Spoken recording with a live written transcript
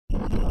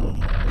What's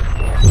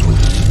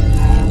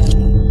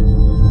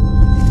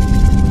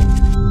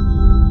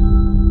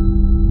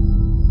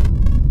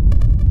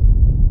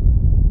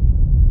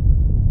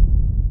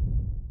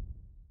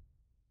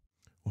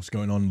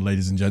going on,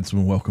 ladies and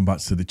gentlemen? Welcome back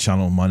to the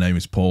channel. My name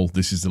is Paul.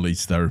 This is the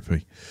Leeds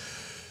Therapy.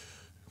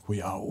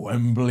 We are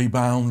Wembley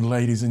bound,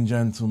 ladies and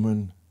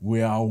gentlemen.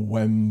 We are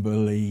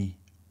Wembley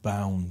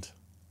bound.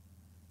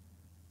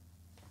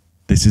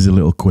 This is a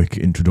little quick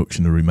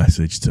introductory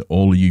message to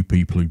all of you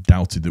people who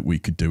doubted that we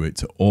could do it,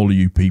 to all of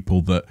you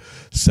people that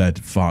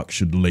said Fark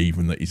should leave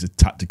and that he's a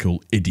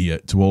tactical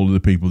idiot, to all of the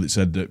people that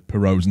said that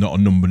Perot's not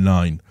a number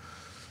 9.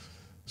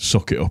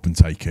 Suck it up and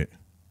take it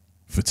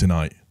for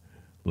tonight.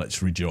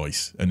 Let's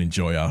rejoice and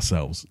enjoy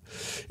ourselves.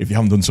 If you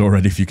haven't done so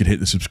already, if you could hit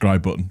the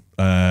subscribe button,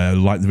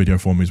 like the video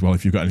for me as well.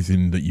 If you've got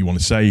anything that you want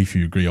to say, if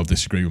you agree or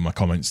disagree with my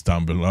comments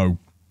down below,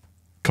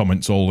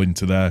 comments all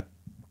into there.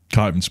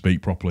 Can't even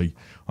speak properly.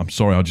 I'm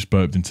sorry, I just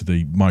burped into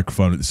the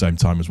microphone at the same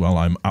time as well.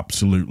 I'm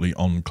absolutely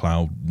on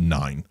cloud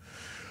 9.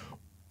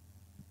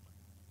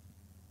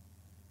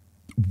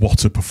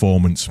 What a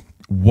performance.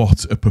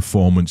 What a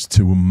performance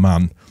to a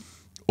man.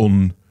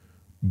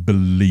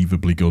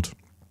 Unbelievably good.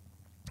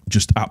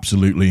 Just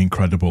absolutely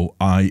incredible.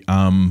 I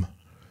am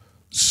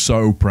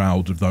so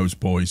proud of those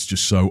boys,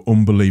 just so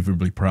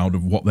unbelievably proud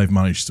of what they've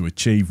managed to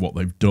achieve, what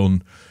they've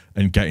done,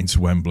 and getting to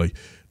Wembley.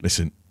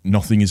 Listen,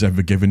 nothing is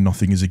ever given,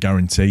 nothing is a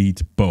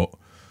guaranteed, but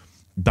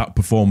that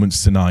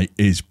performance tonight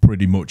is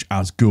pretty much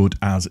as good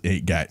as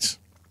it gets.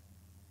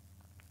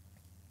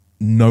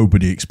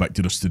 Nobody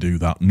expected us to do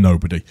that,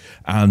 nobody.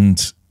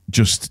 And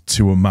just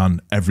to a man,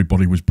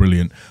 everybody was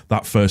brilliant.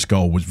 That first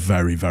goal was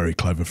very, very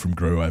clever from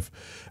Gruev.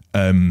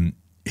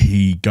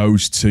 He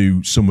goes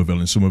to Somerville,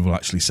 and Somerville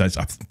actually says,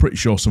 I'm pretty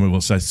sure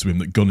Somerville says to him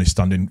that Gunn is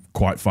standing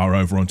quite far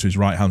over onto his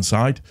right-hand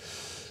side.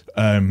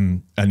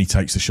 And he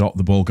takes the shot,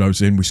 the ball goes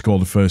in, we score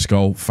the first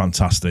goal,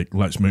 fantastic,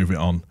 let's move it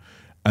on.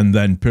 And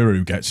then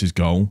Pirou gets his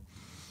goal.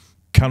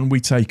 Can we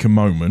take a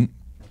moment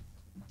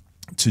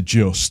to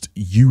just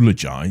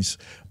eulogise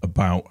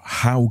about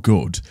how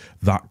good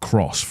that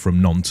cross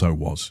from Nonto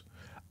was?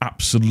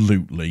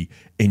 Absolutely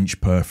inch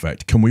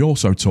perfect. Can we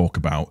also talk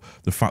about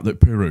the fact that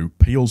Pirou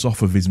peels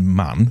off of his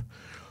man,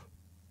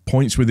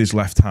 points with his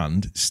left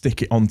hand,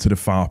 stick it onto the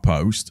far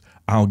post,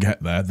 I'll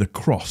get there. The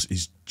cross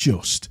is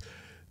just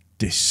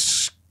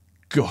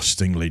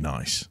disgustingly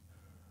nice.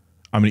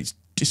 I mean, it's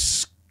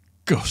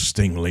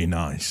disgustingly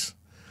nice.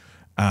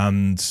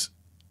 And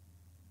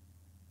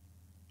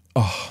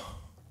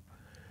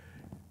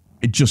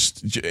It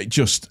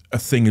just a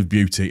thing of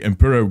beauty, and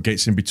Pirou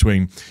gets in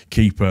between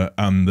keeper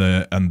and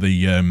the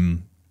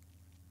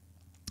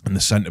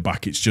centre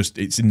back.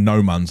 It's in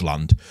no man's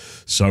land,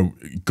 so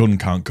Gunn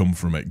can't come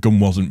from it.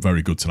 Gunn wasn't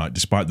very good tonight,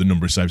 despite the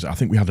number of saves. I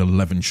think we had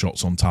 11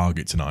 shots on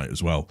target tonight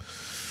as well,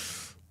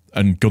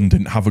 and Gunn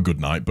didn't have a good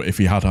night. But if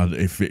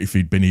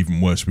he'd been even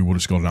worse, we would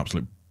have scored an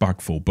absolute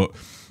bagful. But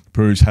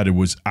Pirou's header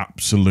was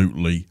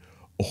absolutely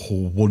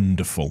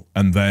wonderful,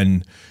 and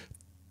then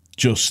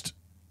just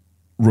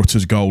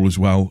Rutter's goal as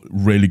well,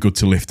 really good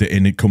to lift it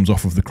in. It comes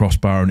off of the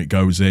crossbar and it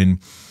goes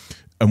in.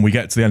 And we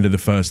get to the end of the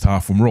first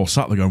half and we're all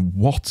sat there going,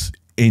 what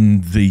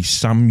in the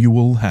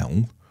Samuel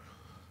hell?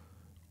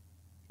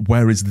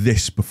 Where has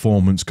this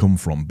performance come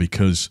from?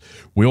 Because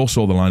we all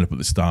saw the lineup at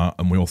the start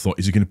and we all thought,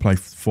 is he going to play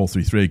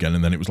 4-3-3 again?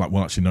 And then it was like,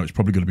 well, actually, no, it's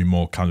probably going to be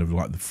more kind of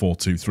like the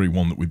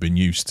 4-2-3-1 that we've been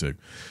used to.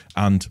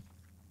 And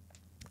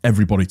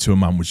everybody to a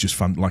man was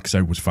just, like I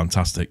said, was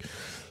fantastic.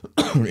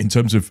 In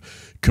terms of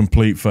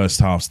complete first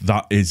halves,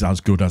 that is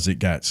as good as it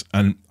gets.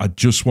 And I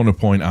just want to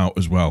point out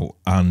as well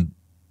and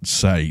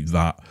say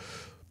that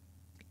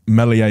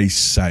Mellier's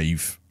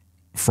save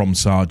from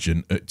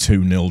Sargent at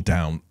 2-0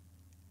 down,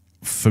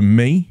 for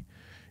me,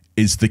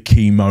 is the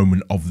key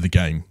moment of the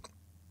game.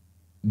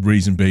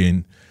 Reason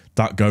being,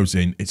 that goes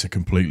in, it's a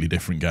completely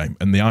different game.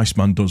 And the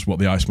Iceman does what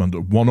the Iceman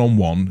does.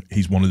 One-on-one,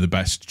 he's one of the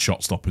best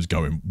shot stoppers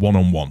going.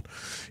 One-on-one.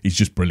 He's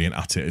just brilliant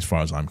at it as far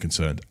as I'm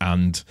concerned.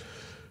 And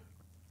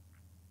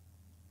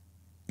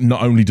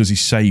not only does he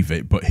save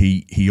it, but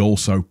he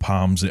also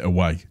palms it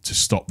away to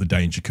stop the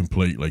danger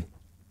completely.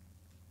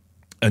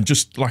 And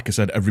just like I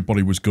said,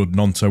 everybody was good.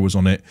 Nonto was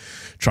on it,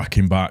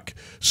 tracking back.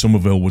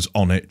 Somerville was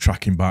on it,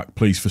 tracking back.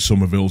 Pleased for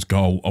Somerville's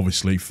goal.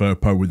 Obviously,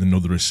 Firpo with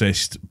another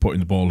assist, putting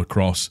the ball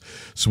across.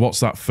 So what's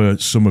that for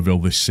Somerville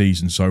this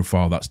season so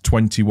far? That's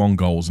 21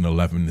 goals and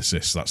 11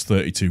 assists. That's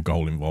 32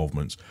 goal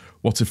involvements.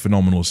 What a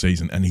phenomenal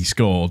season. And he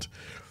scored,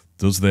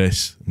 does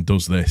this, and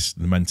does this,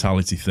 the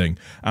mentality thing.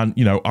 And,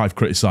 you know, I've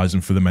criticised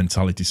them for the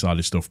mentality side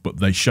of stuff,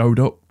 but they showed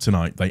up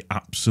tonight. They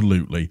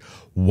absolutely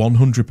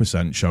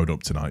 100% showed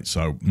up tonight.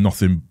 So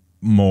nothing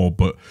more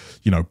but,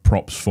 you know,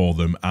 props for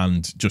them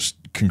and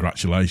just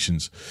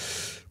congratulations.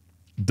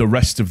 The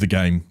rest of the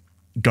game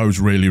goes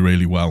really,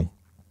 really well.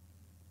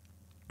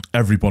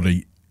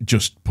 Everybody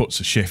just puts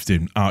a shift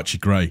in. Archie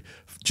Gray,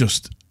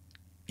 just,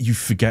 you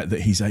forget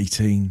that he's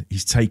 18.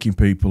 He's taking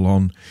people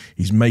on.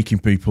 He's making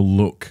people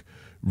look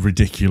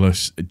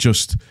ridiculous.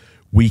 Just,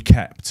 we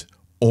kept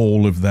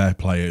all of their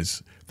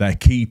players their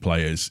key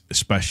players,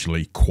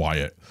 especially,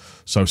 quiet.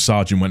 So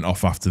Sargent went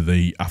off after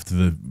the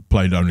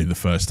played only the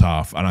first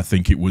half, and I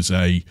think it was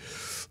a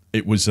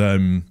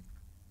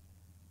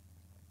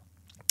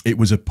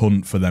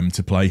punt for them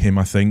to play him,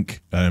 I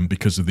think,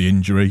 because of the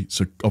injury.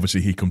 So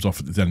obviously he comes off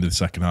at the end of the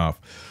second half.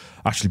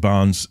 Ashley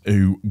Barnes,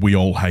 who we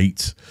all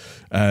hate,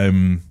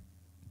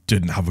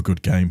 didn't have a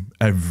good game.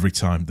 Every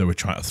time they were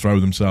trying to throw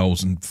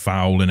themselves and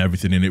foul and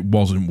everything, and it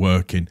wasn't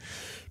working.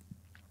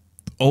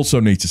 Also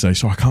need to say,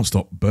 so I can't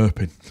stop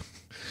burping.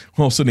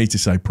 Also need to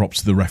say props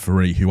to the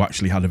referee, who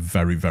actually had a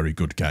very, very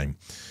good game.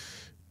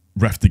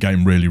 Ref the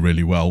game really,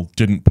 really well.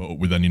 Didn't put up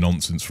with any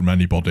nonsense from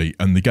anybody,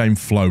 and the game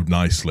flowed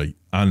nicely.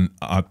 And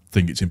I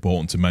think it's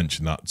important to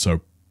mention that.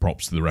 So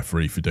props to the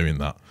referee for doing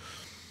that.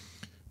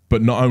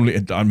 But not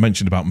only, I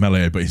mentioned about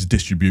Melee, but his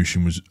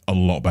distribution was a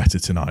lot better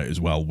tonight as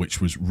well,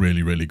 which was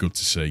really, really good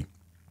to see.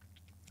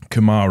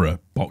 Kamara,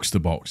 box to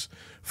box,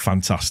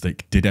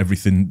 fantastic. Did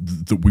everything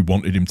that we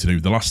wanted him to do.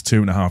 The last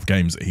 2.5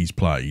 games that he's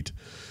played,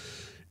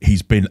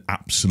 he's been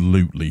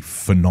absolutely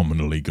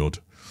phenomenally good.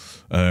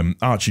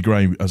 Archie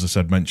Gray, as I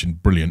said,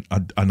 mentioned, brilliant.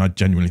 And I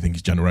genuinely think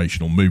he's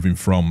generational, moving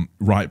from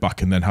right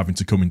back and then having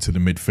to come into the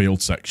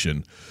midfield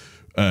section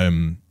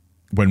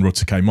when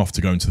Rutter came off to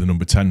go into the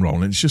number 10 role.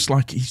 And it's just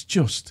like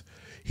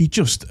he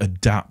just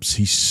adapts.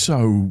 He's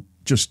so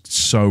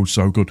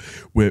good.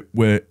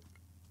 We're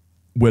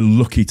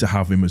lucky to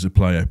have him as a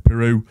player.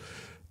 Peru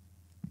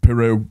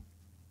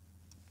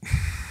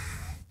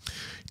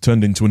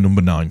turned into a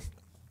number 9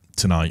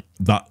 tonight.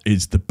 That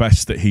is the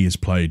best that he has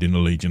played in a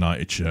Leeds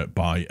United shirt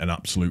by an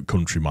absolute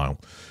country mile,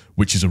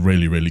 which is a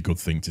really, really good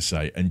thing to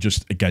say. And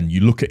just, again, you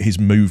look at his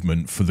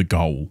movement for the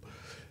goal,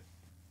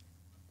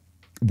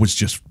 was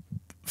just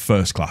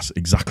first class.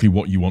 Exactly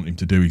what you want him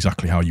to do,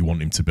 exactly how you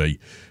want him to be.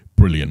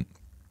 Brilliant.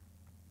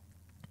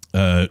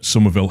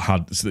 Somerville,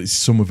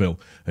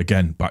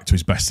 again, back to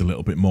his best a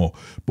little bit more.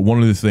 But one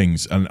of the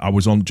things, and I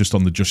was on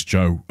the Just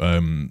Joe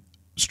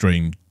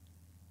stream,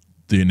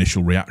 the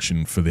initial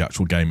reaction for the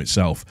actual game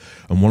itself,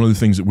 and one of the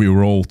things that we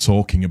were all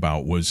talking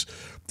about was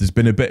there's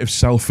been a bit of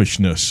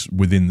selfishness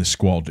within the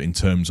squad in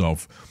terms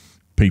of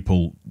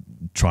people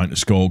trying to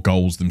score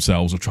goals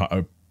themselves, or try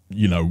to,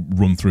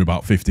 run through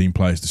about 15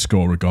 players to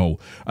score a goal,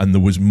 and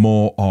there was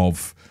more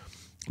of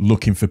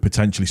looking for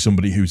potentially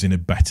somebody who's in a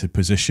better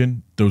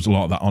position. There was a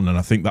lot of that on, and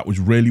I think that was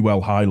really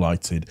well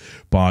highlighted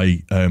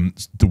by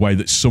the way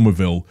that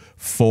Somerville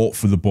fought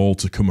for the ball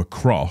to come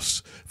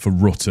across for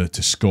Rutter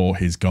to score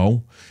his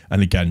goal.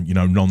 And again,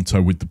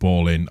 Nonto with the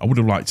ball in. I would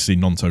have liked to see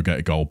Nonto get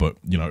a goal, but,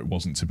 it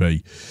wasn't to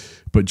be.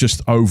 But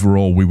just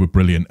overall, we were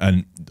brilliant.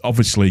 And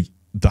obviously,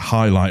 the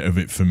highlight of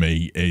it for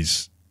me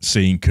is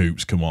seeing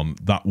Coops come on.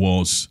 That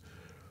was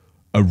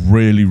a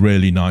really,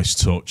 really nice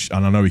touch.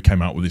 And I know he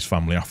came out with his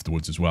family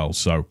afterwards as well.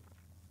 So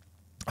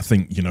I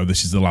think,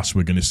 this is the last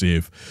we're going to see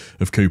of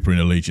Cooper in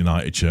a Leeds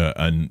United shirt.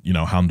 And,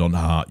 hand on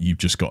heart, you've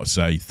just got to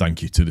say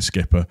thank you to the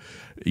skipper.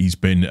 He's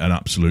been an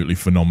absolutely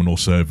phenomenal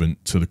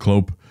servant to the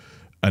club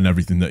and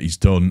everything that he's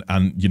done.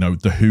 And,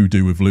 the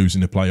hoodoo of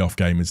losing a playoff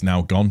game is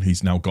now gone.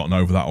 He's now gotten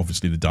over that.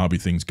 Obviously, the Derby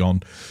thing's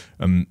gone.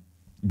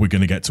 We're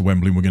going to get to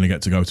Wembley. We're going to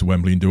get to go to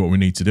Wembley and do what we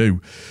need to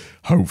do.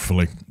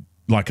 Hopefully,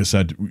 like I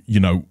said, you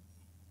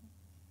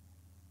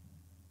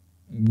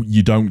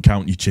don't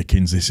count your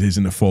chickens. This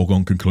isn't a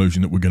foregone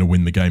conclusion that we're going to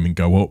win the game and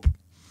go up.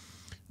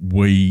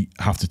 We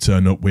have to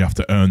turn up. We have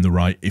to earn the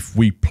right. If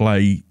we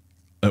play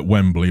at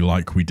Wembley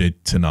like we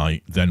did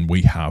tonight, then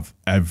we have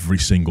every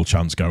single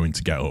chance going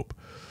to get up.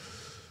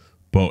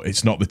 But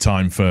it's not the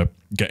time for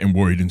getting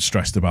worried and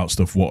stressed about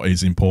stuff. What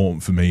is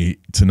important for me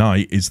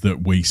tonight is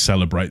that we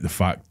celebrate the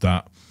fact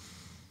that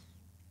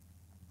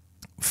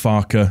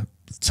Farke,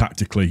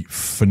 tactically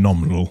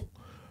phenomenal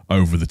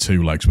over the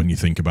 2 legs when you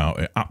think about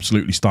it.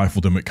 Absolutely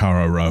stifled them at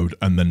Carrow Road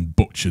and then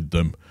butchered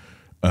them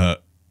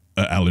at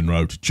Ellen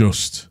Road.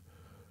 Just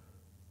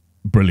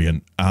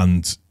brilliant.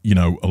 And,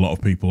 a lot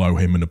of people owe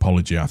him an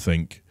apology, I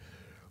think.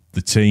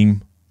 The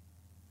team,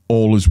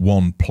 all as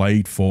one,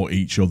 played for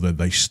each other.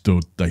 They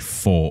stood, they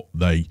fought,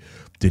 they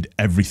did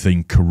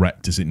everything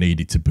correct as it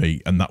needed to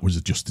be, and that was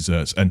a just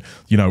desserts. And,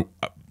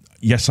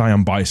 yes, I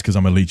am biased because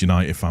I'm a Leeds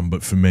United fan,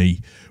 but for me,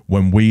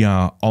 when we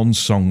are on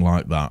song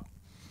like that,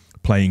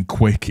 playing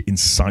quick,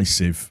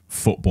 incisive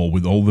football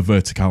with all the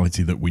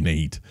verticality that we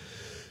need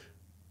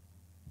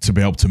to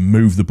be able to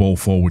move the ball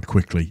forward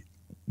quickly,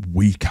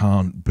 we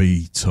can't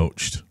be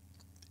touched.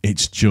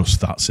 It's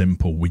just that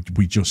simple. We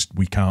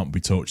can't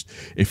be touched.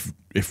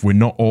 If we're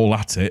not all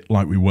at it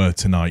like we were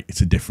tonight,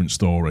 it's a different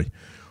story.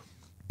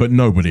 But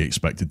nobody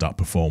expected that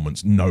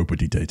performance.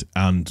 Nobody did.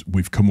 And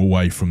we've come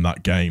away from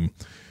that game.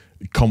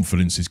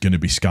 Confidence is going to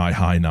be sky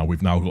high now.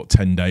 We've now got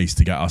 10 days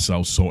to get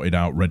ourselves sorted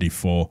out, ready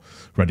for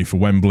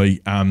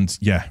Wembley. And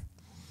yeah,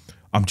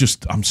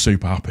 I'm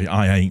super happy.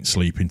 I ain't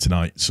sleeping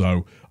tonight,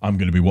 so I'm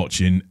going to be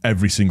watching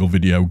every single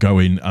video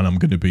going, and I'm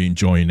going to be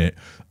enjoying it.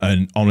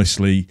 And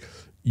honestly,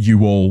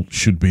 you all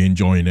should be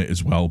enjoying it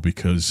as well,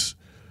 because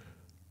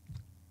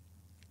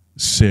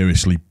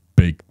seriously,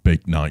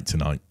 big night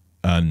tonight.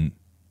 And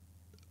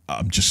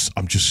I'm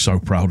just so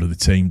proud of the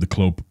team, the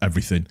club,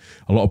 everything.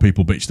 A lot of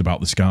people bitched about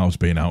the scarves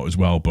being out as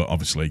well, but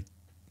obviously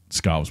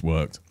scarves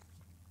worked.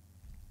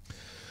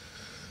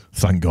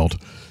 Thank God.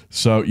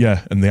 So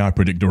yeah, and the I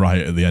Predict a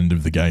Riot at the end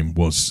of the game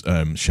was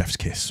chef's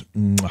kiss.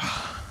 And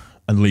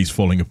Lee's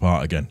falling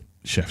apart again.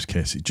 Chef's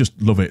kiss. Just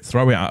love it.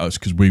 Throw it at us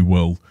because we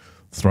will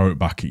throw it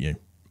back at you,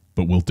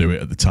 but we'll do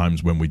it at the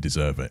times when we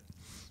deserve it.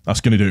 That's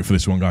going to do it for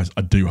this one, guys.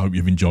 I do hope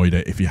you've enjoyed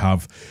it. If you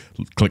have,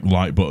 click the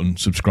like button,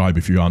 subscribe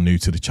if you are new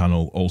to the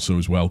channel. Also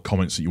as well,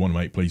 comments that you want to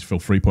make, please feel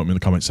free to put them in the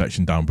comment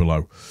section down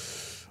below.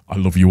 I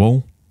love you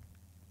all.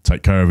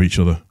 Take care of each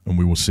other, and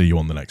we will see you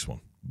on the next one.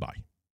 Bye.